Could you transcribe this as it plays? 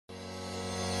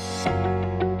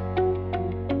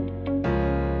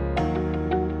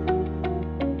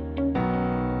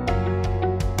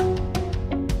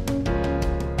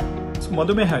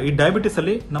ಮಧುಮೇಹ ಈ ಡಯಾಬಿಟಿಸ್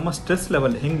ಅಲ್ಲಿ ನಮ್ಮ ಸ್ಟ್ರೆಸ್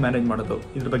ಲೆವೆಲ್ ಹೆಂಗ್ ಮ್ಯಾನೇಜ್ ಮಾಡೋದು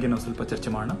ಇದ್ರ ಬಗ್ಗೆ ನಾವು ಸ್ವಲ್ಪ ಚರ್ಚೆ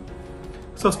ಮಾಡೋಣ.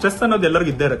 ಸೊ ಸ್ಟ್ರೆಸ್ ಅನ್ನೋದು ಎಲ್ಲರಿಗೂ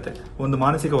ಇದ್ದೇ ಇರುತ್ತೆ, ಒಂದು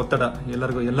ಮಾನಸಿಕ ಒತ್ತಡ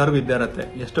ಎಲ್ಲರಿಗೂ ಇದ್ದೇ ಇರುತ್ತೆ.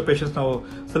 ಎಷ್ಟೋ ಪೇಷಂಟ್ಸ್ ನಾವು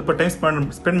ಸ್ವಲ್ಪ ಟೈಮ್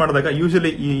ಸ್ಪೆಂಡ್ ಮಾಡಿದಾಗ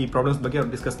ಯೂಶಲಿ ಈ ಪ್ರಾಬ್ಲಮ್ಸ್ ಬಗ್ಗೆ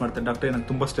ಅವ್ರು ಡಿಸ್ಕಸ್ ಮಾಡ್ತಾರೆ. ಡಾಕ್ಟರ್ ನನಗೆ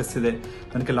ತುಂಬಾ ಸ್ಟ್ರೆಸ್ ಇದೆ,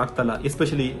 ನನಗೆ ಆಗ್ತಲ್ಲ.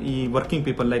 ಎಸ್ಪೆಷಲಿ ಈ ವರ್ಕಿಂಗ್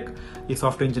ಪೀಪಲ್ ಲೈಕ್ ಈ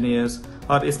ಸಾಫ್ಟ್ವೇರ್ ಇಂಜಿನಿಯರ್ಸ್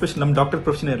ಆರ್ ಎಸ್ಪೆಷಲಿ ನಮ್ಮ ಡಾಕ್ಟರ್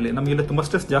ಪ್ರೊಫೆಷನ್ ಇರಲಿ, ನಮಗೆಲ್ಲ ತುಂಬಾ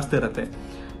ಸ್ಟ್ರೆಸ್ ಜಾಸ್ತಿ ಇರುತ್ತೆ.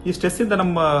 ಈ ಸ್ಟ್ರೆಸ್ ಇಂದ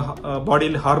ನಮ್ಮ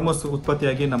ಬಾಡಿಯಲ್ಲಿ ಹಾರ್ಮೋನ್ಸ್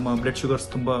ಉತ್ಪತ್ತಿಯಾಗಿ ನಮ್ಮ ಬ್ಲಡ್ ಶುಗರ್ಸ್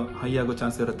ತುಂಬಾ ಹೈ ಆಗೋ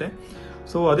ಚಾನ್ಸ್ ಇರುತ್ತೆ.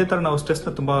 ಸೊ ಅದೇ ತರ ನಾವು ಸ್ಟ್ರೆಸ್ನ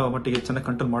ತುಂಬಾ ಮಟ್ಟಿಗೆ ಚೆನ್ನಾಗಿ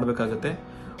ಕಂಟ್ರೋಲ್ ಮಾಡಬೇಕಾಗುತ್ತೆ.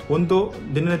 ಒಂದು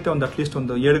ದಿನನಿತ್ಯ ಒಂದು ಅಟ್ಲೀಸ್ಟ್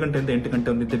ಒಂದು 7 ಗಂಟೆಯಿಂದ 8 ಗಂಟೆ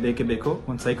ಒಂದು ನಿದ್ದೆ ಬೇಕೇ ಬೇಕು,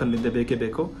 ಒಂದು ಸೈಕಲ್ ನಿದ್ದೆ ಬೇಕೇ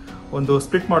ಬೇಕು. ಒಂದು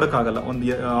ಸ್ಪ್ಲಿಟ್ ಮಾಡೋಕ್ಕಾಗಲ್ಲ,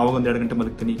 ಆವಾಗ ಒಂದು 2 ಗಂಟೆ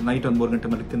ಮಲಗ್ತೀನಿ, ನೈಟ್ ಒಂದು 3 ಗಂಟೆ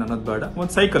ಮಲಗ್ತೀನಿ ಅನ್ನೋದು ಬೇಡ.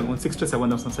 ಒಂದು ಸೈಕಲ್ ಒಂದು 6 to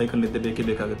 7 hours ಸೈಕಲ್ ನಿದ್ದೆ ಬೇಕೇ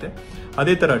ಬೇಕಾಗುತ್ತೆ.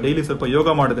 ಅದೇ ತರ ಡೈಲಿ ಸ್ವಲ್ಪ ಯೋಗ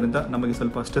ಮಾಡೋದ್ರಿಂದ ನಮಗೆ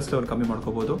ಸ್ವಲ್ಪ ಸ್ಟ್ರೆಸ್ ಲೆವೆಲ್ ಕಮ್ಮಿ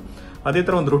ಮಾಡ್ಕೋಬಹುದು. ಅದೇ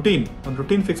ತರ ಒಂದು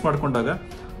ರುಟೀನ್ ಫಿಕ್ಸ್ ಮಾಡ್ಕೊಂಡಾಗ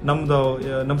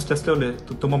ನಮ್ಮ ಸ್ಟ್ರೆಸ್ ಲೆವೆಲ್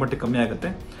ತುಂಬಾ ಮಟ್ಟಿಗೆ ಕಮ್ಮಿ ಆಗುತ್ತೆ.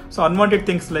 So unwanted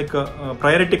things like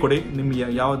priority ಕೊಡಿ. ನಿಮ್ಗೆ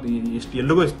ಯಾವ್ದು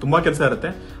ಎಲ್ಲಿಗೂ ತುಂಬಾ ಕೆಲಸ ಇರುತ್ತೆ,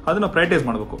 ಅದನ್ನ ಪ್ರಯಾರಿಟೈಸ್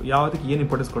ಮಾಡಬೇಕು. ಯಾವುದಕ್ಕೆ ಏನು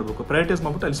ಇಂಪಾರ್ಟೆನ್ಸ್ ಕೊಡಬೇಕು ಪ್ರಯಾರಿಟೈಸ್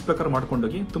ಮಾಡ್ಬಿಟ್ಟು ಅಲ್ಲಿ ಪ್ರಕಾರ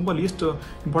ಮಾಡ್ಕೊಂಡೋಗಿ ತುಂಬಾ ಲೀಸ್ಟ್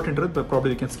ಇಂಪಾರ್ಟೆಂಟ್ ಇರುತ್ತೆ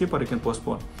problem you can skip are you can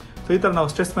postpone. So ಈ ತರ ನಾವು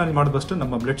ಸ್ಟ್ರೆಸ್ ಮ್ಯಾನೇಜ್ ಮಾಡಿದಷ್ಟು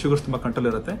ನಮ್ಮ ಬ್ಲಡ್ ಶುಗರ್ಸ್ ತುಂಬಾ ಕಂಟ್ರೋಲ್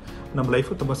ಇರುತ್ತೆ, ನಮ್ಮ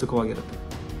ಲೈಫ್ ತುಂಬಾ ಸುಖವಾಗಿರುತ್ತೆ.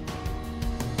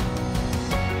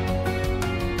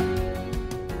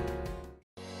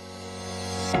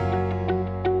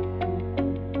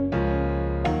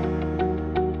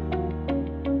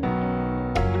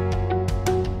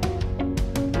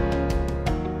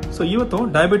 ಸೊ ಇವತ್ತು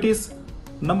ಡಯಾಬಿಟೀಸ್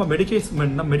ನಮ್ಮ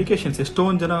ಮೆಡಿಕೇಶನ್ಸ್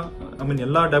ಎಷ್ಟೊಂದು ಜನ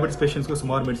ಎಲ್ಲ ಡಯಾಬಿಟಿಸ್ ಪೇಷಂಟ್ಸ್ಗೂ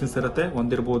ಸುಮಾರು ಮೆಡಿಸಿನ್ಸ್ ಇರುತ್ತೆ.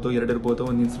 ಒಂದಿರ್ಬೋದು, ಎರಡಿರ್ಬೋದು,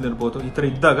 ಒಂದು ಇನ್ಸುಲಿನ್ ಇರ್ಬೋದು. ಈ ತರ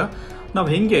ಇದ್ದಾಗ ನಾವು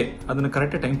ಹೆಂಗೆ ಅದನ್ನ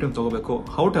ಕರೆಕ್ಟ್ ಟೈಮ್ ತಗೋಬೇಕು,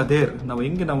 ಹೌ ಟು ಅದೇರ್ ನಾವು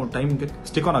ಹೆಂಗೆ ನಾವು ಟೈಮ್ಗೆ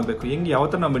ಸ್ಟಿಕ್ ಆನ್ ಆಗಬೇಕು, ಹೆಂಗೆ ಯಾವ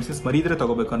ಥರ ನಾವು ಮೆಡಿಸಿನ್ಸ್ ಮರೀದ್ರೆ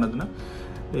ತಗೋಬೇಕು ಅನ್ನೋದನ್ನ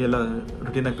ಎಲ್ಲ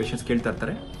ರುಟೀನ್ ಆಗಿ ಪೇಷಂಟ್ಸ್ ಕೇಳ್ತಾ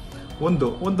ಇರ್ತಾರೆ.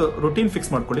 ಒಂದು ರುಟೀನ್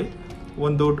ಫಿಕ್ಸ್ ಮಾಡ್ಕೊಳ್ಳಿ.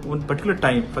 ಒಂದು particular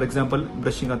time, for example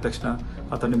brushing ಆದ ತಕ್ಷಣ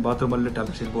ಅಥವಾ ನಿಮ್ಮ ಬಾತ್ರೂಮಲ್ಲಿ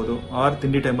ಟ್ಯಾಬ್ಲೆಟ್ಸ್ ಇರ್ಬೋದು, ಆರ್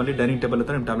ತಿಂಡಿ ಟೈಮಲ್ಲಿ ಡೈನಿಂಗ್ ಟೇಬಲ್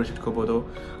ಹತ್ರ ನಿಮ್ಮ ಟ್ಯಾಬ್ಲೆಟ್ಸ್ ಇಟ್ಕೋಬಹುದು.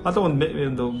 ಅಥವಾ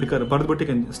ಒಂದು ಬೇಕಾದ್ರೆ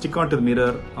ಬರೆದ್ಬಿಟ್ಟು stick on to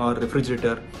mirror R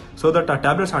refrigerator, so that ಆ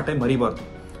ಟ್ಯಾಬ್ಲೆಟ್ಸ್ ಆ ಟೈಮ್ ಮರಿಬಾರ್ದು.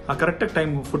 ಆ ಕರೆಕ್ಟಾಗಿ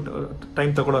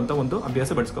ಟೈಮ್ ತಗೊಳ್ಳೋಂಥ ಒಂದು ಅಭ್ಯಾಸ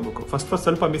ಬೆಳೆಸ್ಕೋಬೇಕು. ಫಸ್ಟ್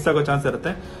ಸ್ವಲ್ಪ ಮಿಸ್ ಆಗೋ ಚಾನ್ಸ್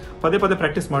ಇರುತ್ತೆ. ಪದೇ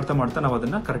ಪ್ರಾಕ್ಟೀಸ್ ಮಾಡ್ತಾ ನಾವು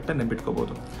ಅದನ್ನ ಕರೆಕ್ಟಾಗಿ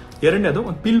ನೆನ್ಪಿಟ್ಕೋಬಹುದು. ಎರಡನೇದು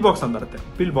ಒಂದು ಪಿಲ್ ಬಾಕ್ಸ್ ಅಂತ ಬರುತ್ತೆ.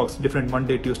 ಪಿಲ್ ಬಾಕ್ಸ್ ಡಿಫ್ರೆಂಟ್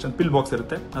ಮಂಡೇ ಟ್ಯೂಸ್ಡೇ ಪಿಲ್ ಬಾಕ್ಸ್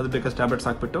ಇರುತ್ತೆ. ಅದು ಬೇಕಾದ್ರೆ ಟ್ಯಾಬ್ಲೆಟ್ಸ್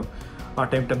ಹಾಕ್ಬಿಟ್ಟು ಆ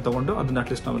ಟೈಮ್ ತಗೊಂಡು ಅದನ್ನ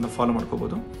ಅಟ್ಲೀಸ್ಟ್ ನಾವೆಲ್ಲ ಫಾಲೋ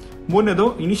ಮಾಡ್ಕೋಬಹುದು. ಮೂರನೇದು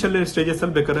ಇನಿಷಿಯಲ್ ಸ್ಟೇಜಸ್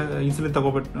ಅಲ್ಲಿ ಬೇಕಾದ್ರೆ ಇನ್ಸುಲಿನ್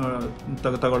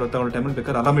ತಗೊಳ್ಳೋ ಟೈಮಲ್ಲಿ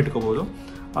ಬೇಕಾದ್ರೆ ಅಲಾರ್ಮ್ ಇಟ್ಕೋಬಹುದು.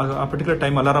 ಆ ಪರ್ಟಿಕ್ಯುಲರ್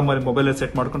ಟೈಮ್ ಅಲಾರಾಮ್ ಮೊಬೈಲಲ್ಲಿ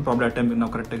ಸೆಟ್ ಮಾಡ್ಕೊಂಡು ಪ್ರಾಬ್ಲಮ್ ಆ ಟೈಮ್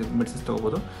ನಾವು ಕರೆಕ್ಟಾಗಿ ಮೆಡಿಸಿನ್ಸ್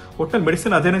ತಗೋಬಹುದು. ಒಟ್ಟಲ್ಲಿ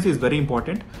ಮೆಡಿಸಿನ್ ಅದೇನೆನ್ಸ್ ಇಸ್ ವೆರಿ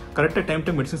ಇಂಪಾರ್ಟೆಂಟ್. ಕರೆಕ್ಟಾಗಿ ಟೈಮ್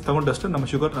ಮೆಡಿಸಿನ್ಸ್ ತಗೊಂಡಷ್ಟು ನಮ್ಮ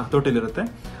ಶುಗರ್ ಹತೋಟಿಲಿರುತ್ತೆ.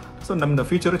 ಸೊ ನಮ್ಮ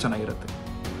ಫ್ಯೂಚರು ಚೆನ್ನಾಗಿರುತ್ತೆ.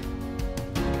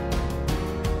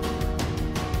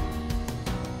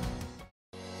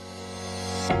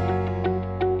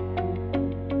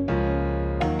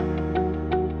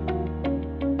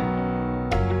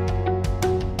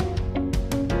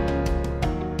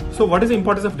 So what is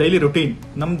importance of daily routine?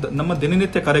 ನಮ್ಮ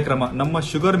ದಿನನಿತ್ಯ ಕಾರ್ಯಕ್ರಮ ನಮ್ಮ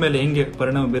ಶುಗರ್ ಮೇಲೆ ಹೆಂಗೆ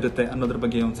ಪರಿಣಾಮ ಬೀರುತ್ತೆ ಅನ್ನೋದ್ರ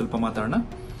ಬಗ್ಗೆ ಒಂದು ಸ್ವಲ್ಪ ಮಾತಾಡೋಣ.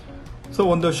 ಸೊ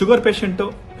ಒಂದು ಶುಗರ್ ಪೇಷಂಟ್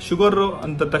ಶುಗರ್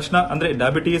ಅಂತ ತಕ್ಷಣ ಅಂದ್ರೆ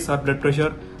ಡಯಾಬಿಟೀಸ್ ಆರ್ ಬ್ಲಡ್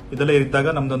ಪ್ರೆಷರ್ ಇದೆಲ್ಲ ಇದ್ದಾಗ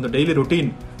ನಮ್ದೊಂದು ಡೈಲಿ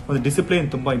ರುಟೀನ್, ಒಂದು ಡಿಸಿಪ್ಲಿನ್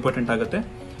ತುಂಬಾ ಇಂಪಾರ್ಟೆಂಟ್ ಆಗುತ್ತೆ.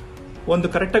 ಒಂದು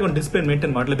ಕರೆಕ್ಟಾಗಿ ಒಂದು discipline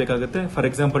maintain ಮಾಡಲೇಬೇಕಾಗುತ್ತೆ. For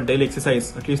example daily exercise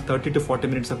at least 30 to 40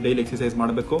 minutes of daily exercise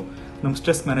ಮಾಡಬೇಕು. ನಮ್ಮ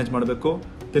ಸ್ಟ್ರೆಸ್ ಮ್ಯಾನೇಜ್ ಮಾಡಬೇಕು.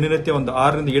 ದಿನನಿತ್ಯ ಒಂದು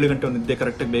 6 ರಿಂದ 7 ಗಂಟೆ ಒಂದು ನಿದ್ದೆ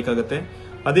ಕರೆಕ್ಟಾಗಿ ಬೇಕಾಗುತ್ತೆ.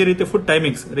 ಅದೇ ರೀತಿ food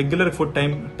timings, regular food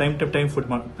time food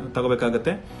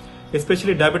ತಗೋಬೇಕಾಗುತ್ತೆ.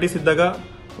 Especially diabetes ಇದ್ದಾಗ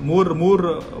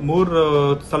ಮೂರ್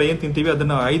ಸಲ ಏನ್ ತಿಂತೀವಿ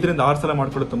ಅದನ್ನ 5 ರಿಂದ 6 ಸಲ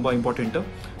ಮಾಡ್ಕೊಳ್ಳೋದು ತುಂಬಾ ಇಂಪಾರ್ಟೆಂಟ್.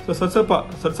 ಸೊ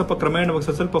ಸ್ವಲ್ಪ ಕ್ರಮೇಣವಾಗಿ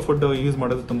ಸ್ವಲ್ಪ ಫುಡ್ ಯೂಸ್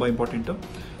ಮಾಡೋದು ತುಂಬಾ ಇಂಪಾರ್ಟೆಂಟ್.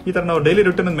 ಈ ತರ ನಾವು daily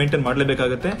routine maintain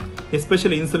ಮಾಡಲೇಬೇಕಾಗುತ್ತೆ.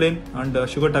 Especially insulin and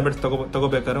sugar tablets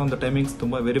ತಗೋಬೇಕಾದ್ರೆ ಒಂದು ಟೈಮಿಂಗ್ಸ್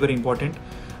ತುಂಬಾ ವೆರಿ ಇಂಪಾರ್ಟೆಂಟ್.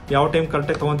 ಯಾವ ಟೈಮ್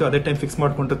ಕರೆಕ್ಟಾಗಿ ತಗೊಂತೀವಿ ಅದೇ ಟೈಮ್ ಫಿಕ್ಸ್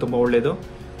ಮಾಡ್ಕೊಂಡ್ರೆ ತುಂಬಾ ಒಳ್ಳೇದು.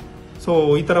 ಸೊ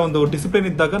ಈ ತರ ಒಂದು ಡಿಸಿಪ್ಲಿನ್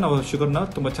ಇದ್ದಾಗ ನಾವು ಶುಗರ್ನ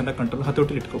ತುಂಬಾ ಚೆನ್ನಾಗಿ ಕಂಟ್ರೋಲ್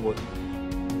ಹತೋಟಿಲಿ ಇಟ್ಕೋಬಹುದು.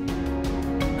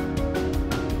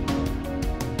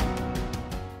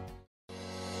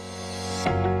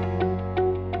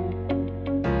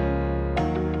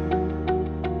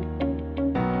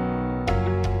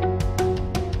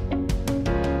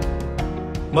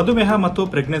 ಮಧುಮೇಹ ಮತ್ತು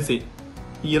ಪ್ರೆಗ್ನೆನ್ಸಿ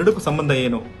ಈ ಎರಡಕ್ಕೂ ಸಂಬಂಧ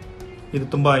ಏನು? ಇದು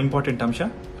ತುಂಬಾ ಇಂಪಾರ್ಟೆಂಟ್ ಅಂಶ.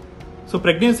 ಸೊ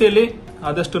ಪ್ರೆಗ್ನೆನ್ಸಿಯಲ್ಲಿ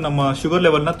ಆದಷ್ಟು ನಮ್ಮ ಶುಗರ್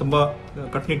ಲೆವೆಲ್ನ ತುಂಬಾ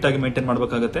ಕಟ್ಟುನಿಟ್ಟಾಗಿ ಮೇಂಟೈನ್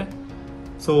ಮಾಡಬೇಕಾಗುತ್ತೆ.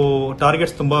 ಸೊ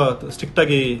ಟಾರ್ಗೆಟ್ಸ್ ತುಂಬಾ ಸ್ಟ್ರಿಕ್ಟ್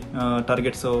ಆಗಿ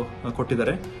ಟಾರ್ಗೆಟ್ಸ್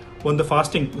ಕೊಟ್ಟಿದ್ದಾರೆ. ಒಂದು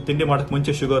ಫಾಸ್ಟಿಂಗ್ ತಿಂಡಿ ಮಾಡೋಕ್ಕೆ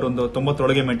ಮುಂಚೆ ಶುಗರ್ ಒಂದು 90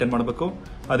 ಒಳಗೆ ಮೇಂಟೈನ್ ಮಾಡಬೇಕು.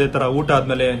 ಅದೇ ತರ ಊಟ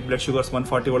ಆದ್ಮೇಲೆ ಬ್ಲಡ್ ಶುಗರ್ಸ್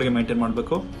 140 ಒಳಗೆ ಮೇಂಟೈನ್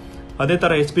ಮಾಡಬೇಕು. ಅದೇ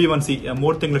ತರ HbA1c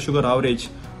 3 ತಿಂಗಳ ಶುಗರ್ ಅವರೇಜ್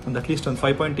ಒಂದು ಅಟ್ಲೀಸ್ಟ್ ಒಂದು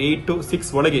 5.8 to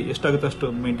 6 ಒಳಗೆ ಎಷ್ಟಾಗುತ್ತೋ ಅಷ್ಟು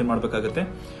ಮೇಂಟೈನ್ ಮಾಡಬೇಕಾಗುತ್ತೆ.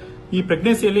 ಈ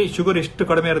ಪ್ರೆಗ್ನೆನ್ಸಿಯಲ್ಲಿ ಶುಗರ್ ಎಷ್ಟು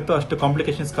ಕಡಿಮೆ ಇರುತ್ತೋ ಅಷ್ಟು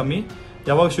ಕಾಂಪ್ಲಿಕೇಶನ್ಸ್ ಕಮ್ಮಿ.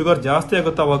 ಯಾವಾಗ ಶುಗರ್ ಜಾಸ್ತಿ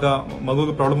ಆಗುತ್ತೋ ಅವಾಗ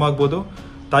ಮಗುಗೆ ಪ್ರಾಬ್ಲಮ್ ಆಗ್ಬೋದು,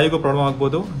 ತಾಯಿಗೂ ಪ್ರಾಬ್ಲಮ್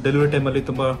ಆಗ್ಬೋದು. ಡೆಲಿವರಿ ಟೈಮಲ್ಲಿ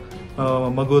ತುಂಬಾ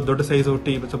ಮಗು ದೊಡ್ಡ ಸೈಜ್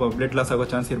ಹುಟ್ಟಿ ಸ್ವಲ್ಪ ಬ್ಲಡ್ ಲಾಸ್ ಆಗೋ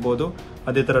ಚಾನ್ಸ್ ಇರ್ಬೋದು.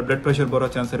 ಅದೇ ತರ ಬ್ಲಡ್ ಪ್ರೆಷರ್ ಬರೋ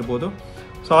ಚಾನ್ಸ್ ಇರ್ಬೋದು.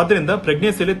 ಸೊ ಆದ್ರಿಂದ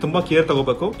ಪ್ರೆಗ್ನೆನ್ಸಿಯಲ್ಲಿ ತುಂಬಾ ಕೇರ್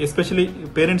ತಗೋಬೇಕು. ಎಸ್ಪೆಷಲಿ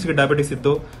ಪೇರೆಂಟ್ಸ್ಗೆ ಡಯಾಬಿಟಿಸ್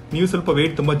ಇದ್ದು ನೀವು ಸ್ವಲ್ಪ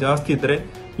ವೆಯ್ಟ್ ತುಂಬಾ ಜಾಸ್ತಿ ಇದ್ರೆ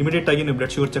ಇಮಿಡಿಯೇಟ್ ಆಗಿ ನೀವು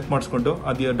ಬ್ಲಡ್ ಶುಗರ್ ಚೆಕ್ ಮಾಡಿಸ್ಕೊಂಡು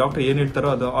ಅದು ಡಾಕ್ಟರ್ ಏನ್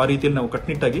ಹೇಳ್ತಾರೋ ಅದು ಆ ರೀತಿಯಲ್ಲಿ ನಾವು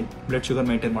ಕಟ್ಟುನಿಟ್ಟಾಗಿ ಬ್ಲಡ್ ಶುಗರ್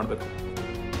ಮೇಂಟೈನ್ ಮಾಡಬೇಕು.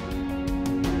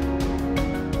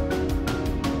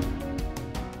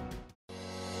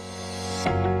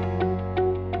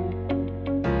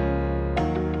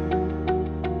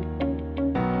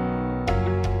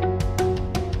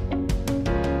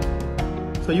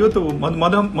 ಇವತ್ತು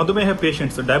ಮಧುಮೇಹ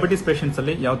ಪೇಷಂಟ್ಸ್, ಡಯಾಬಿಟಿಸ್ ಪೇಷಂಟ್ಸ್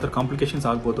ಅಲ್ಲಿ ಯಾವ ಥರ ಕಾಂಪ್ಲಿಕೇಶನ್ಸ್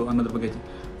ಆಗ್ಬೋದು ಅನ್ನೋದ್ರ ಬಗ್ಗೆ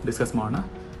ಡಿಸ್ಕಸ್ ಮಾಡೋಣ.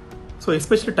 ಸೊ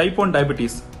ಎಸ್ಪೆಷಲಿ ಟೈಪ್ 1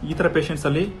 ಡಯಾಬಿಟೀಸ್ ಈ ಥರ ಪೇಷಂಟ್ಸ್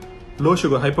ಅಲ್ಲಿ ಲೋ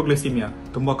ಶುಗರ್, ಹೈಪೋಗ್ಲೈಸಿಮಿಯಾ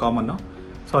ತುಂಬ ಕಾಮನ್ನು.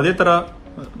 ಸೊ ಅದೇ ಥರ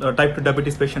ಟೈಪ್ 2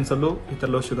 ಡಯಾಬಿಟಿಸ್ ಪೇಷಂಟ್ಸ್ ಅಲ್ಲೂ ಈ ಥರ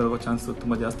ಲೋ ಶುಗರ್ ಆಗೋ ಚಾನ್ಸ್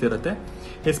ತುಂಬ ಜಾಸ್ತಿ ಇರುತ್ತೆ.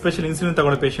 ಎಸ್ಪೆಷಲಿ ಇನ್ಸುಲಿನ್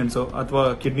ತಗೊಳ್ಳೋ ಪೇಷಂಟ್ಸು ಅಥವಾ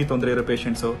ಕಿಡ್ನಿ ತೊಂದರೆ ಇರೋ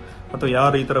ಪೇಷಂಟ್ಸು ಅಥವಾ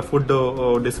ಯಾರು ಈ ಥರ ಫುಡ್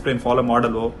ಡಿಸಿಪ್ಲಿನ್ ಫಾಲೋ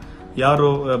ಮಾಡಲ್ವೋ, ಯಾರು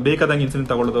ಬೇಕಾದಂಗೆ ಇನ್ಸುಲಿನ್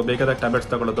ತಗೊಳ್ಳೋದು, ಬೇಕಾದಾಗ ಟ್ಯಾಬ್ಲೆಟ್ಸ್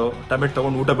ತಗೊಳ್ಳೋದು, ಟ್ಯಾಬ್ಲೆಟ್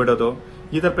ತಗೊಂಡು ಊಟ ಬಿಡೋದು,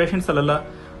 ಈ ಥರ ಪೇಷಂಟ್ಸ್ ಅಲ್ಲೆಲ್ಲ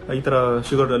ಈ ಥರ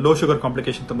ಲೋ ಶುಗರ್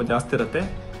ಕಾಂಪ್ಲಿಕೇಶನ್ ತುಂಬ ಜಾಸ್ತಿ ಇರುತ್ತೆ.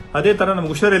 ಅದೇ ಥರ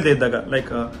ನಮ್ಗೆ ಹುಷಾರಿಲ್ಲದೆ ಇದ್ದಾಗ ಲೈಕ್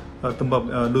ತುಂಬ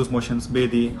ಲೂಸ್ ಮೋಷನ್ಸ್,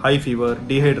 ಬೇದಿ, ಹೈ ಫೀವರ್,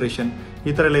 ಡಿಹೈಡ್ರೇಷನ್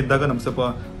ಈ ಥರ ಎಲ್ಲ ಇದ್ದಾಗ ನಮ್ಗೆ ಸ್ವಲ್ಪ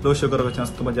ಲೋ ಶುಗರ್ ಆಗೋ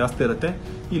ಚಾನ್ಸ್ ತುಂಬ ಜಾಸ್ತಿ ಇರುತ್ತೆ.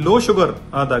 ಈ ಲೋ ಶುಗರ್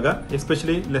ಆದಾಗ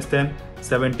ಎಸ್ಪೆಷಲಿ ಲೆಸ್ ದ್ಯಾನ್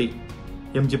 70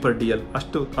 mg/dl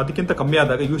ಅಷ್ಟು, ಅದಕ್ಕಿಂತ ಕಮ್ಮಿ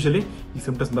ಆದಾಗ ಯೂಶಲಿ ಈ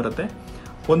ಸಿಂಪ್ಟಮ್ಸ್ ಬರುತ್ತೆ.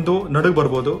 ಒಂದು ನಡುಗ್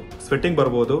ಬರ್ಬೋದು, ಸ್ವೆಟ್ಟಿಂಗ್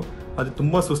ಬರ್ಬೋದು, ಅದು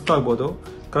ತುಂಬ ಸುಸ್ತಾಗ್ಬೋದು.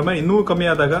 ಕ್ರಮೇಣ ಇನ್ನೂ ಕಮ್ಮಿ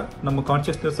ಆದಾಗ ನಮ್ಮ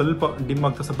ಕಾನ್ಷಿಯಸ್ನೆಸ್ ಸ್ವಲ್ಪ ಡಿಮ್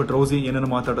ಆಗ್ತಾ ಸ್ವಲ್ಪ ಡ್ರೌಸಿ, ಏನೇನೋ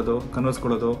ಮಾತಾಡೋದು,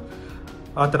 ಕನ್ವರ್ಸ್ಕೊಳ್ಳೋದು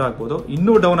ಆ ಥರ ಆಗ್ಬೋದು.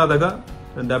 ಇನ್ನೂ ಡೌನ್ ಆದಾಗ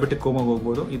ಡಯಾಬಿಟಿಕ್ ಕೋಮಾಗ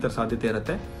ಹೋಗ್ಬೋದು, ಈ ಥರ ಸಾಧ್ಯತೆ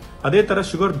ಇರುತ್ತೆ. ಅದೇ ಥರ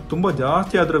ಶುಗರ್ ತುಂಬ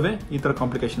ಜಾಸ್ತಿ ಆದ್ರೂ ಈ ಥರ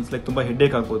ಕಾಂಪ್ಲಿಕೇಶನ್ಸ್ ಲೈಕ್ ತುಂಬ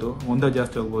ಹೆಡ್ಡೇಕ್ ಆಗ್ಬೋದು, ಒಂದೇ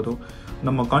ಜಾಸ್ತಿ ಆಗ್ಬೋದು,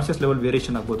 ನಮ್ಮ ಕಾನ್ಷಿಯಸ್ ಲೆವೆಲ್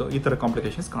ವೇರಿಯೇಷನ್ ಆಗ್ಬೋದು, ಈ ಥರ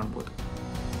ಕಾಂಪ್ಲಿಕೇಶನ್ಸ್ ಕಾಣ್ಬೋದು.